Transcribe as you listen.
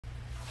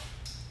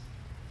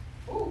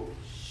Oh,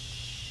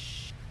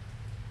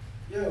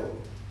 yo,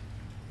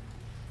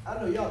 I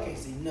know y'all can't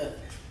see nothing.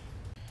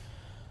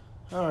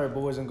 All right,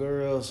 boys and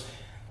girls,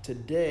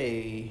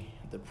 today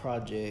the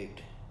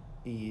project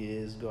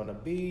is gonna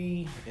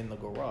be in the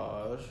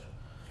garage,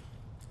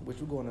 which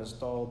we're gonna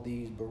install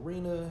these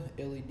Barrina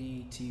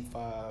LED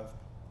T5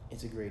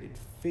 integrated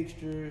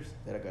fixtures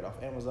that I got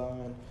off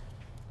Amazon,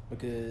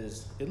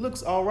 because it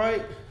looks all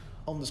right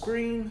on the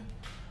screen,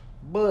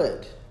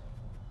 but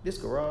this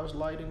garage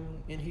lighting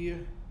in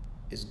here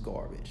is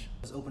garbage.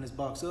 Let's open this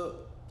box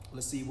up.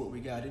 Let's see what we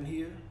got in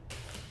here.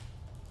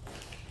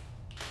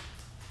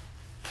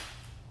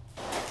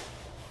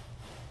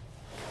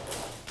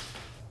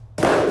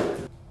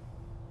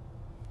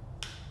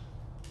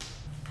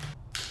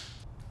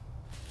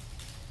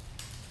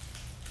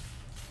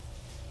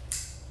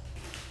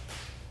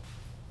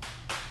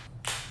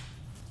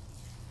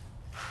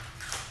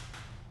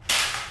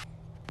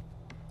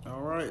 All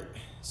right,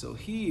 so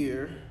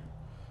here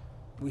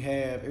we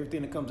have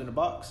everything that comes in the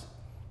box.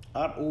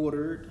 I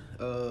ordered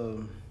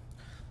the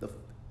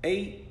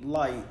 8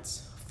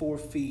 lights, 4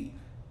 feet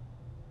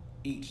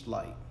each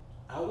light.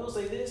 I will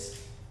say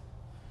this,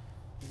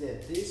 is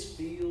that this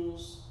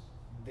feels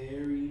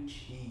very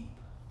cheap.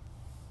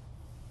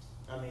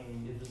 I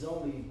mean, it was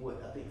only,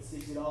 what, I think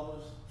 $60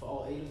 for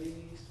all 8 of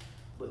these,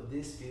 but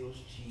this feels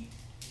cheap.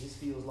 This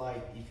feels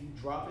like if you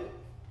drop it,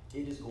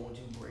 it is going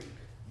to break.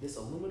 This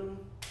aluminum,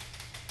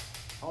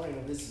 I don't even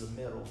know if this is a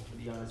metal, to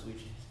be honest with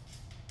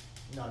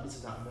you. No, this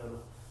is not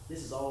metal.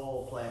 This is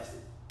all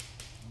plastic.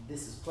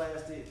 This is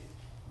plastic.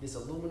 This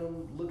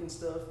aluminum looking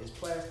stuff is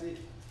plastic.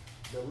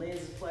 The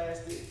lens is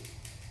plastic.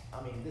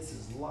 I mean, this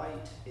is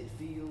light. It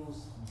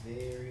feels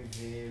very,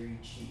 very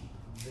cheap.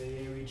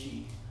 Very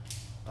cheap.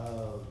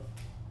 And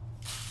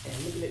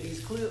looking at these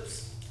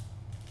clips,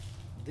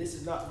 this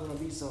is not gonna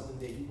be something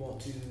that you want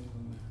to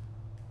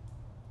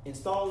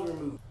install or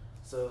remove.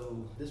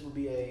 So this will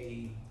be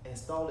a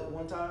install it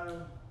one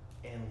time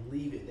and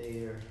leave it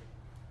there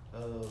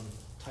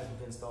type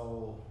of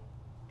install,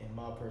 in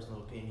my personal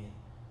opinion.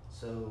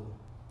 So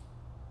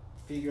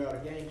figure out a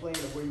game plan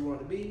of where you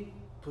want it to be,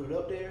 put it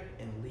up there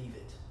and leave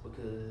it,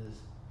 because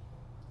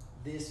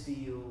this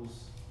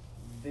feels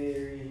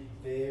very,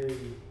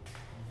 very,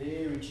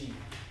 very cheap.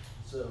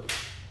 So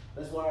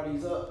let's wire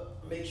these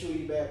up, make sure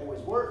these bad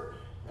boys work,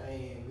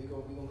 and we're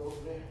gonna go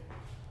from there.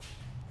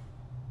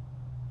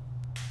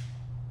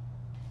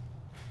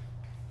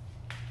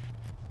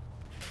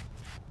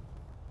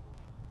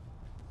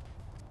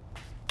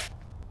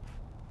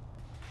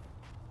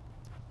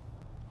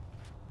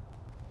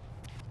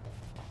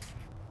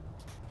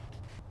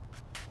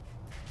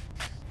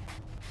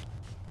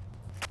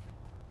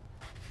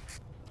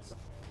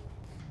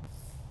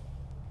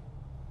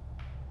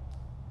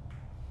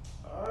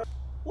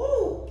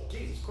 Woo!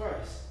 Jesus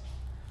Christ.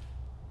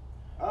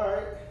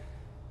 Alright.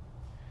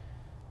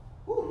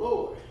 Woo,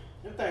 Lord.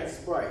 Them things is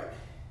bright.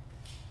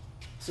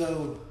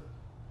 So,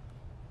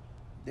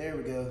 there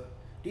we go.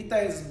 These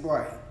things is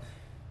bright.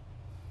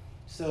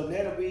 So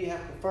now that we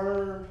have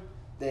confirmed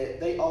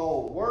that they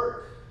all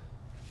work,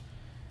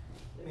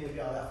 let me help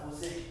y'all out for a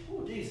second.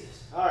 Oh,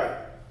 Jesus. Alright.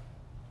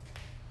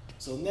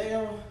 So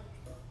now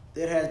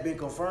that has been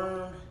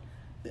confirmed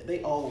that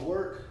they all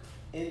work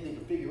in the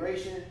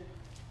configuration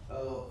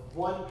of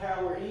one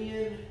power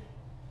in,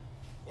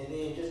 and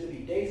then just to be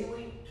daisy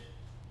linked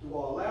through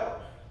all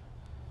out.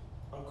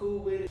 I'm cool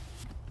with it.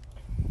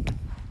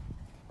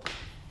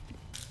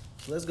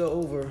 So let's go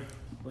over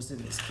what's in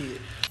this kit.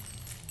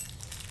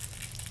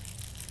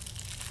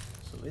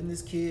 So in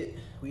this kit,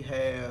 we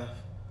have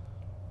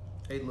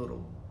a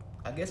little,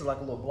 I guess it's like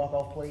a little block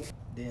off plate.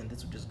 Then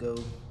this will just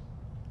go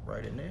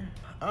right in there.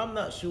 I'm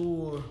not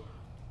sure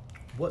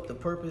what the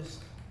purpose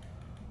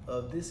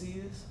of this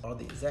are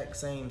the exact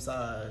same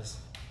size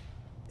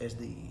as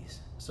these.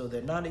 So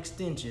they're not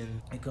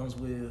extension. It comes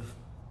with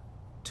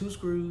 2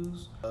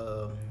 screws.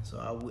 So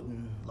I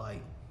wouldn't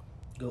like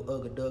go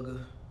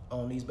ugga-dugga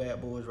on these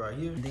bad boys right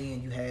here. And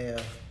then you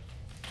have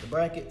the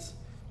brackets,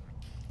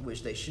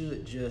 which they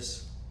should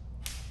just,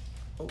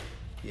 oh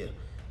yeah,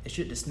 it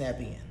should just snap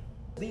in.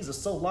 These are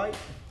so light,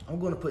 I'm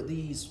gonna put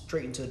these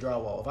straight into a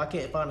drywall. If I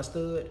can't find a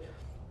stud,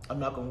 I'm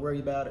not gonna worry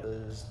about it,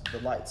 because the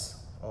lights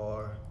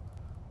are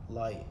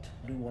light.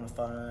 I do want to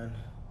find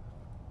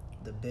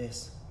the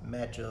best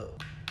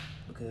matchup,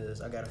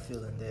 because I got a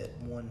feeling that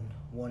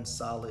one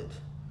solid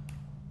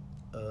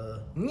or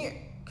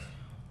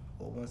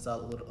one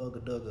solid little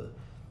ugga-dugga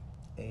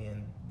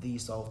and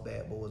these soft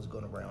bad boys are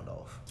gonna round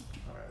off.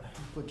 All right,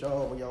 put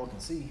y'all where y'all can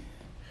see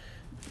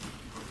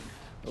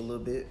a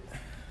little bit.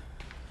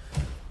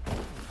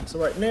 So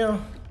right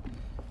now,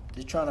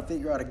 just trying to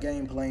figure out a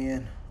game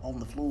plan on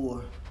the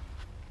floor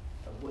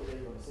of what they're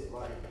gonna sit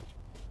like.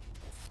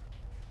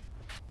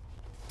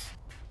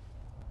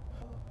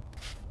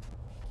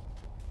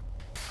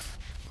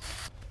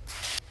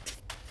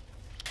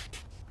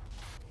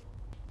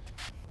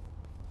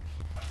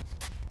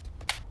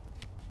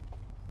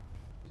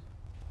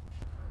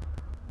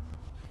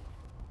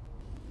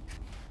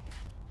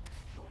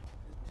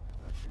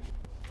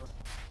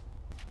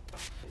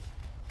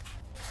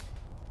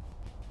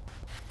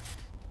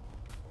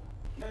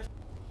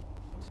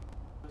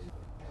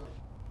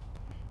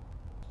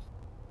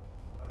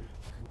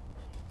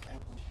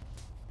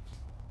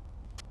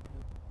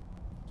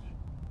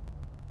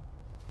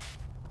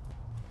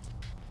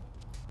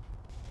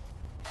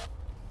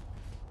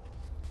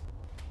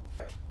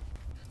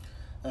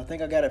 I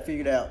think I got it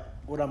figured out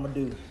what I'm gonna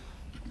do.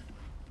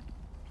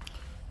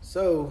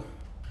 So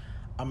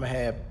I'm gonna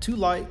have 2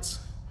 lights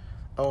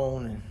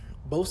on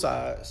both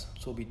sides.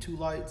 So it'll be 2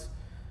 lights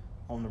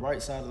on the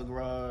right side of the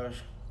garage.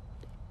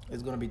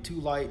 There's gonna be 2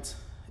 lights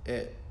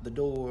at the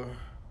door.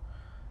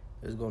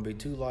 There's gonna be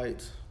 2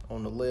 lights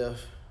on the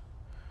left.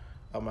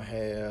 I'm gonna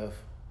have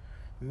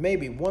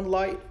maybe 1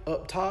 light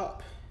up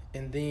top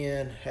and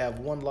then have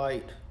 1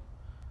 light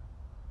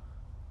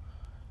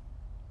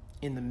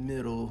in the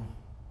middle.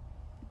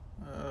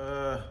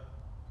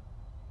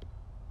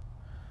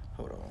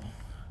 Hold on.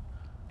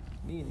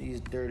 Needing these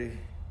dirty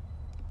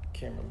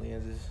camera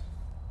lenses.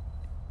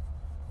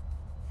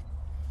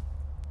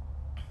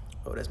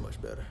 Oh, that's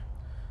much better.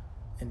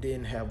 And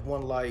then have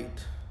 1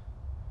 light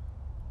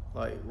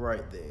like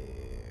right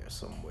there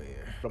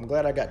somewhere. I'm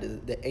glad I got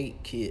the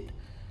 8 kit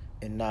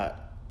and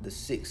not the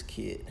 6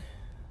 kit.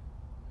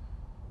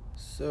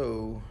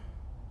 So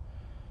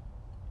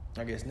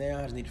I guess now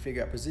I just need to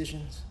figure out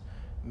positions,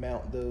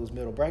 mount those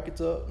metal brackets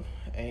up,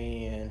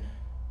 and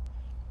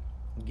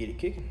get it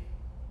kicking.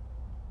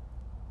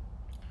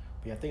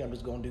 But yeah, I think I'm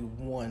just gonna do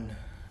one.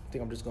 I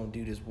think I'm just gonna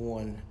do this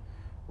one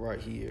right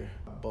here.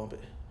 Bump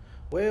it.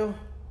 Well,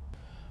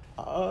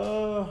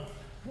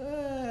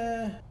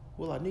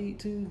 will I need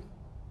to?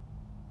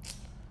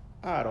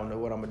 I don't know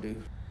what I'm gonna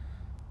do.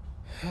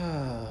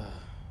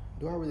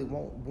 Do I really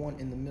want 1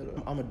 in the middle?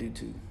 I'm gonna do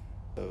 2.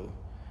 So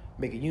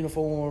make it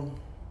uniform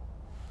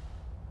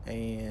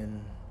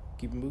and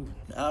keep it moving.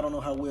 I don't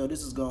know how well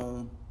this is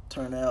gonna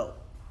turn out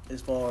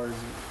as far as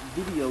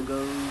video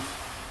goes,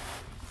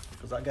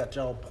 because I got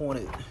y'all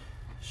pointed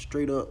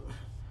straight up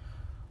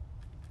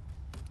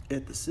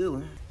at the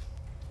ceiling.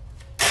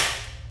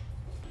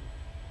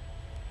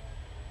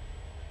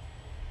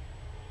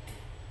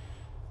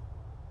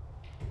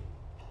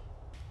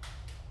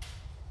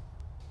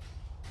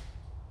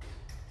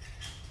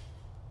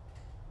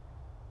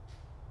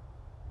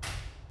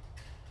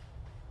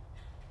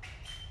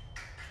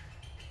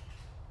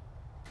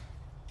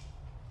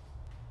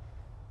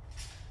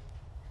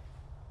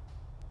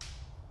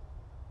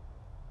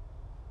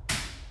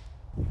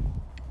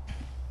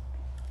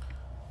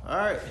 All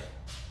right,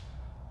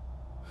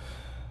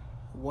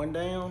 1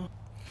 down,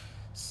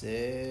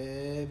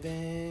 7.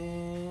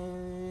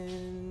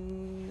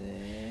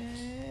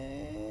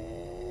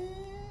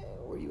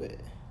 Where you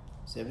at?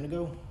 7 to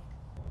go.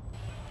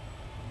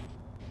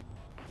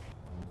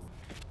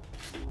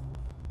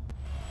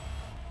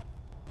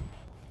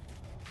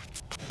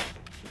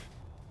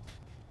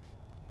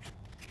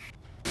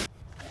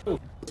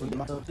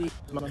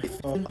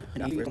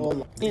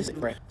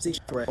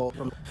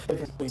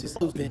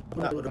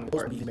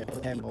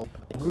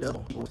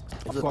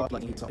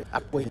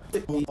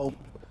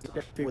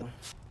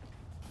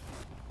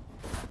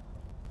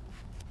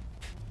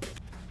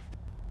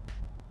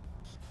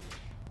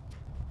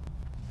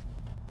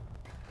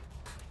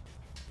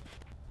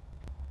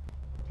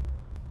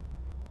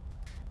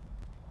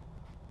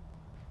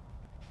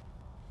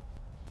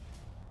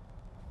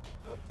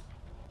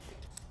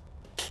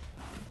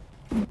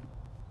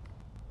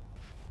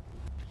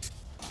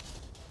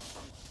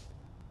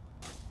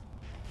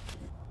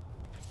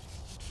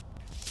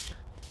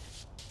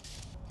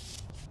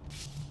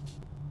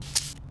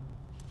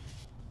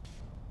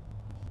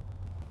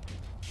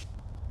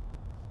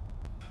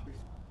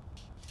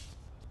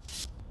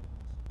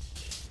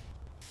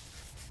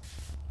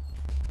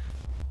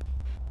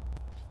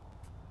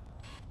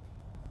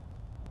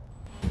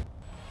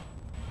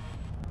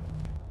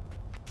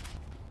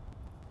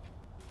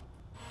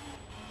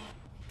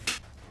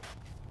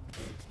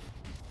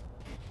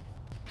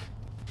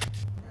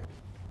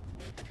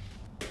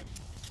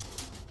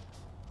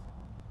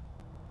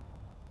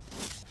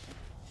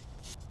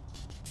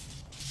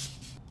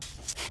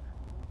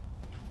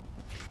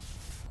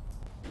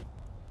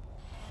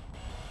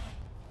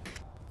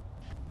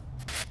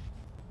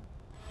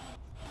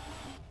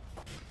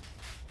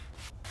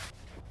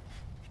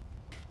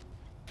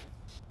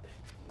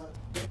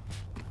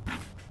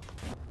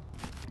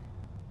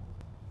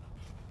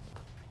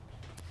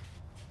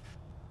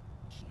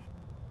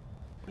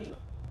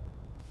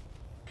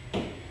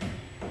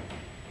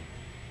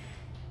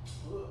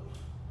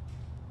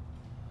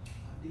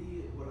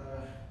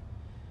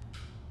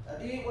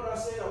 I did what I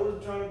said I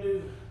wasn't trying to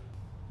do.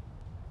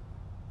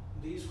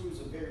 These screws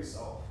are very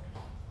soft,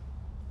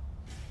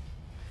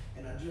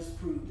 and I just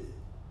proved it.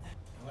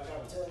 And like I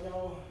was telling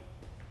y'all,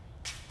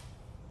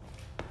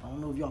 I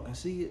don't know if y'all can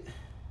see it,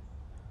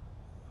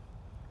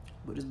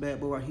 but this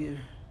bad boy right here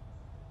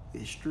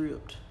is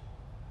stripped.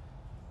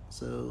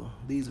 So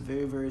these are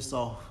very, very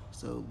soft,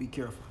 so be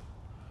careful.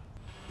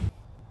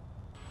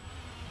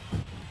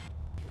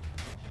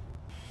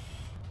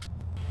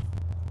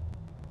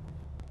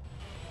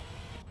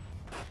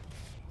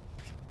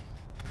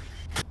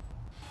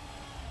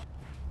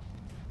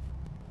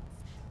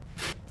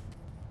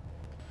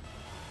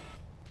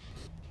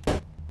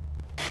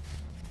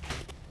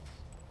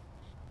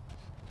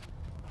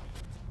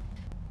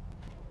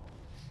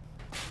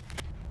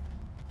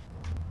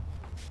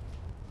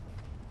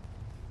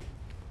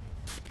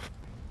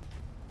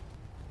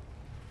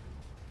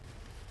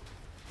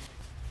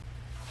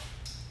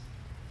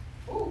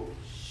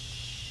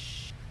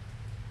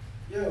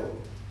 Yo,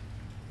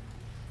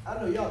 I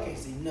know y'all can't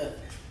see nothing,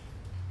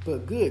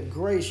 but good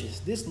gracious,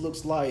 this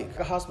looks like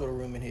a hospital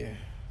room in here.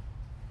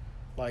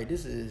 Like,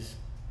 this is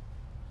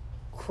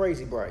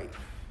crazy bright.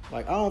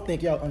 Like, I don't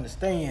think y'all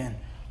understand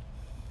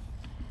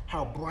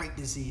how bright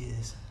this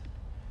is.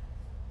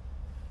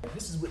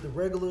 This is with the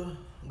regular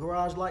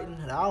garage lighting,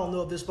 and I don't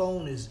know if this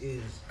phone is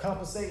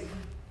compensating.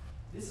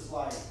 This is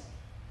like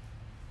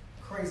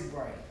crazy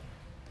bright.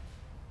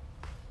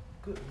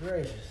 Good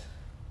gracious.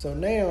 So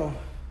now,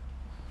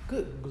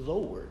 good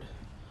Lord.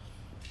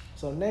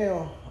 So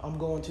now I'm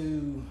going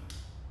to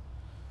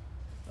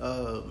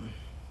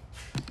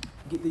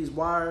get these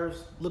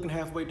wires looking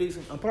halfway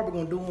decent. I'm probably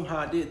gonna do them how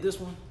I did this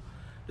one.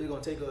 They're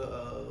gonna take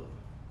a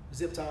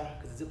zip tie,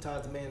 because the zip tie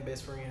is the man's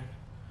best friend.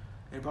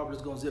 And probably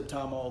just gonna zip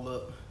tie them all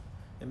up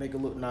and make it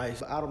look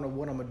nice. I don't know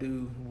what I'm gonna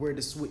do, where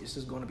the switch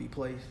is gonna be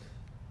placed,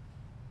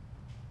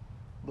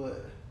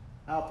 but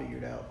I'll figure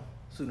it out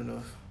soon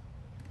enough.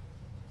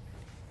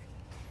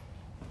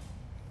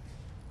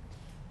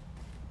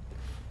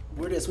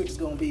 Where that switch is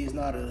gonna be is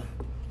not a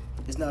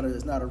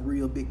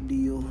real big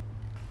deal.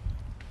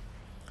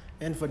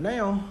 And for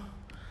now,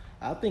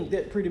 I think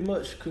that pretty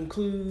much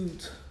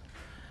concludes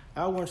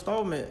our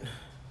installment.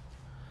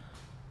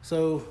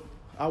 So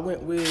I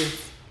went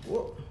with,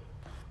 whoa,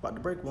 about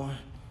to break one.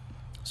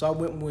 So I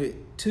went with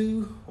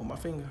two, oh my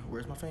finger,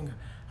 where's my finger?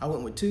 I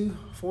went with 2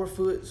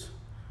 4-foots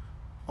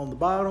on the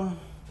bottom,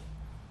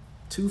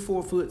 2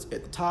 4-foots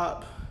at the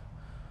top,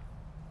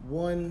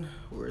 one,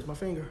 where's my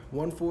finger?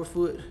 1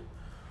 4-foot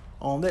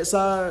on that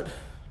side,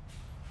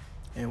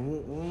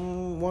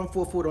 and one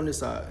 4-foot on this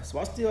side. So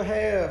I still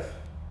have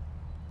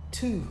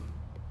 2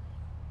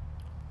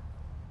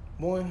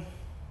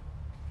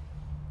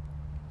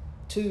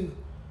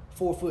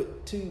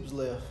 4-foot tubes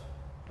left.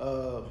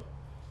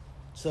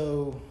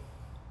 So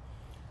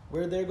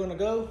where they're gonna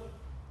go,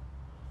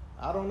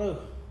 I don't know.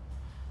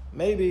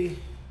 Maybe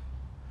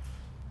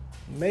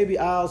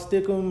I'll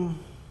stick them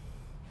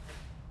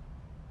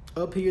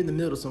up here in the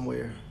middle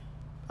somewhere.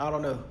 I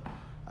don't know.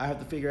 I have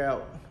to figure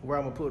out where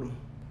I'm gonna put them.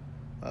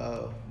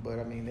 But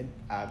I mean,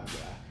 I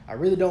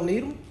really don't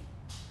need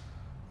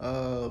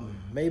them.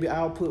 Maybe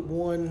I'll put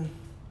one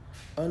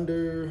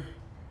under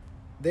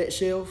that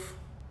shelf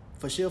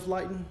for shelf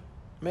lighting,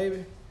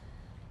 maybe.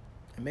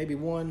 And maybe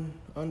one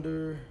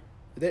under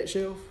that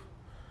shelf.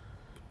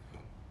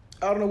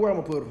 I don't know where I'm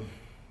gonna put them.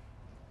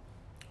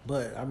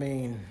 But I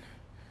mean,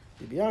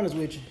 to be honest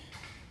with you,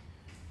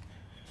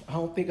 I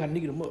don't think I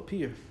need them up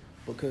here,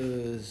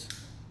 because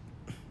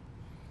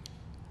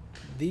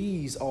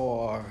these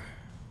are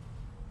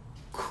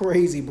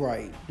crazy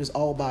bright, just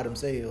all by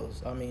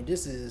themselves. I mean,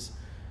 this is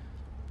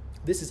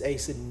a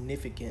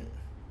significant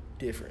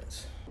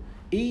difference.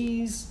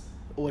 Ease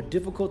or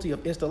difficulty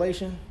of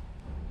installation,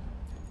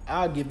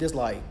 I'll give this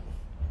like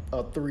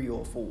a 3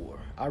 or 4.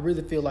 I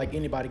really feel like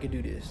anybody could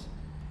do this.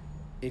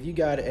 If you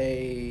got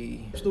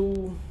a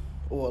stool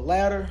or a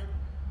ladder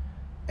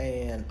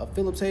and a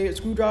Phillips head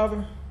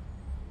screwdriver,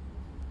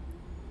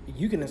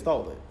 you can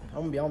install it.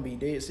 I'm gonna be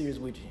dead serious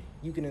with you.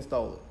 You can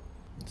install it.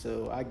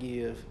 So I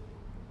give,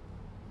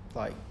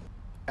 like,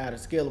 out of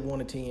a scale of 1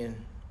 to 10,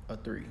 a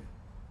 3.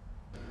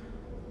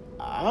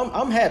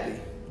 I'm happy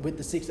with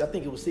the I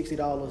think it was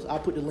 $60. I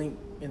put the link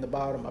in the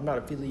bottom. I'm not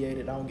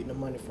affiliated. I don't get no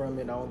money from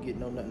it. I don't get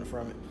nothing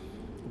from it.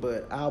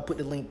 But I'll put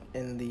the link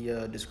in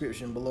the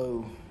description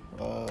below.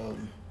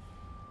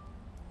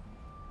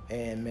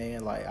 And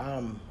man, like,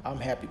 I'm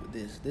happy with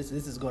this. This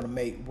is gonna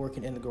make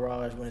working in the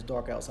garage when it's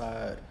dark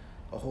outside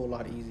a whole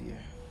lot easier.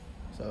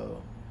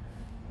 So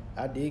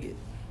I dig it.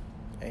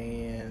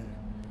 And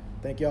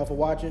thank y'all for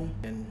watching,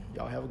 and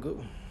y'all have a good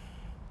one.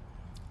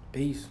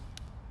 Peace.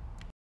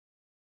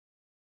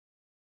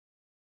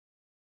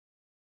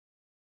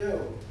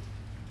 Yo,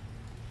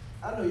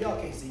 I know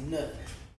y'all can't see nothing.